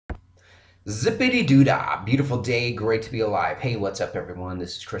Zippity doo dah! Beautiful day, great to be alive. Hey, what's up, everyone?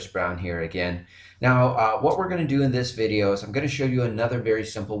 This is Chris Brown here again. Now, what we're going to do in this video is I'm going to show you another very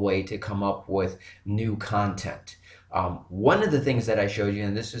simple way to come up with new content. One of the things that I showed you,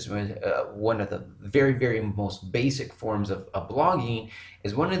 and this is one of the very most basic forms of blogging,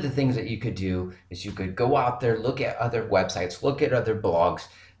 is one of the things that you could do is you could go out there, look at other websites, look at other blogs,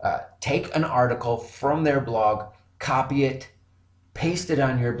 take an article from their blog, copy it, paste it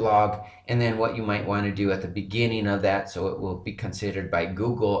on your blog, and then what you might want to do at the beginning of that, so it will be considered by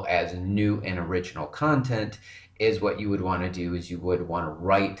Google as new and original content, is what you would want to do is you would want to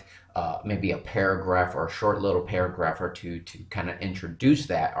write maybe a paragraph or a short little paragraph or two to kind of introduce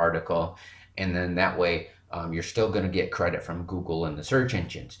that article, and then that way you're still going to get credit from Google and the search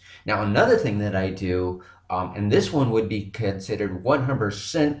engines. Now, another thing that I do, and this one would be considered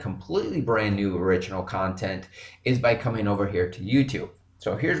 100% completely brand new original content, is by coming over here to YouTube.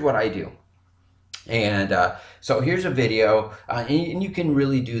 So here's what I do. And so here's a video, and you can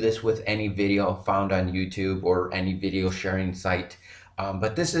really do this with any video found on YouTube or any video sharing site.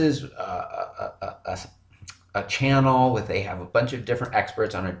 But this is a channel with, they have a bunch of different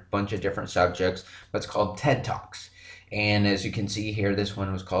experts on a bunch of different subjects, but it's called TED Talks. And as you can see here, this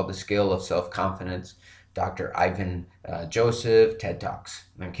one was called The Skill of Self-Confidence, Dr. Ivan Joseph, TED Talks.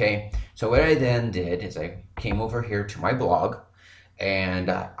 Okay, so what I then did is I came over here to my blog, and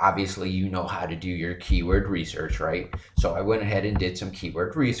obviously you know how to do your keyword research, right? So I went ahead and did some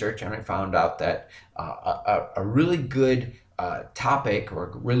keyword research, and I found out that a really good topic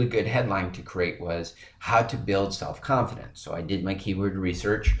or really good headline to create was how to build self-confidence. So I did my keyword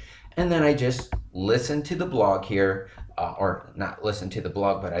research, and then I just listened to the blog here, or not listened to the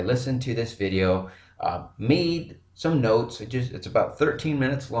blog, but I listened to this video, made some notes. It's about 13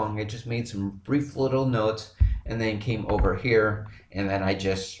 minutes long. I just made some brief little notes, and then came over here, and then I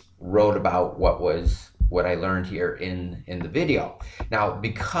just wrote about what I learned here in the video. Now,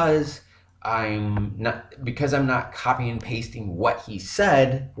 because I'm not copying and pasting what he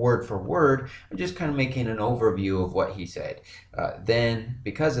said word for word, I'm just kind of making an overview of what he said. Then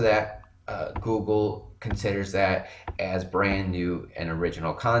because of that, Google considers that as brand new and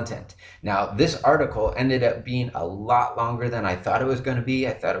original content. Now, this article ended up being a lot longer than I thought it was going to be.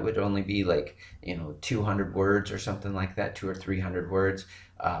 I thought it would only be like, 200 words or something like that, 200 or 300 words,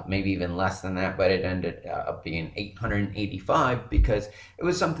 maybe even less than that, but it ended up being 885 because it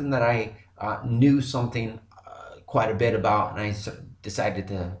was something that I knew something quite a bit about, and I decided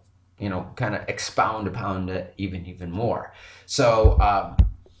to, kind of expound upon it even more. So,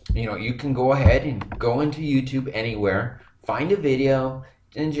 you can go ahead and go into YouTube anywhere, find a video,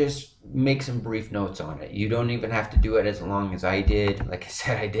 and just make some brief notes on it. You don't even have to do it as long as I did. Like I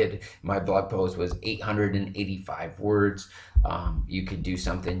said, my blog post was 885 words. You could do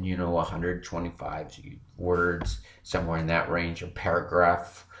something, 125 words, somewhere in that range, a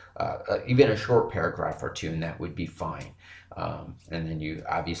paragraph, even a short paragraph or two, and that would be fine. And then you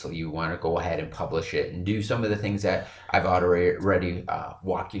want to go ahead and publish it and do some of the things that I've already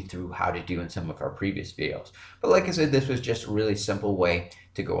walked you through how to do in some of our previous videos. But like I said, this was just a really simple way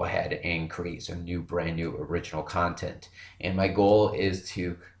to go ahead and create some brand new original content. And my goal is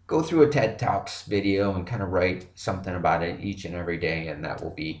to go through a TED Talks video and kind of write something about it each and every day, and that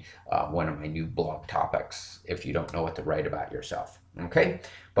will be one of my new blog topics if you don't know what to write about yourself. Okay,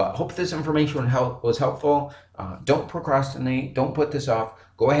 but hope this information was helpful. Don't procrastinate, don't put this off.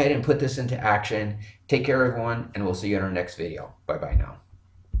 Go ahead and put this into action. Take care, everyone, and we'll see you in our next video. Bye bye now.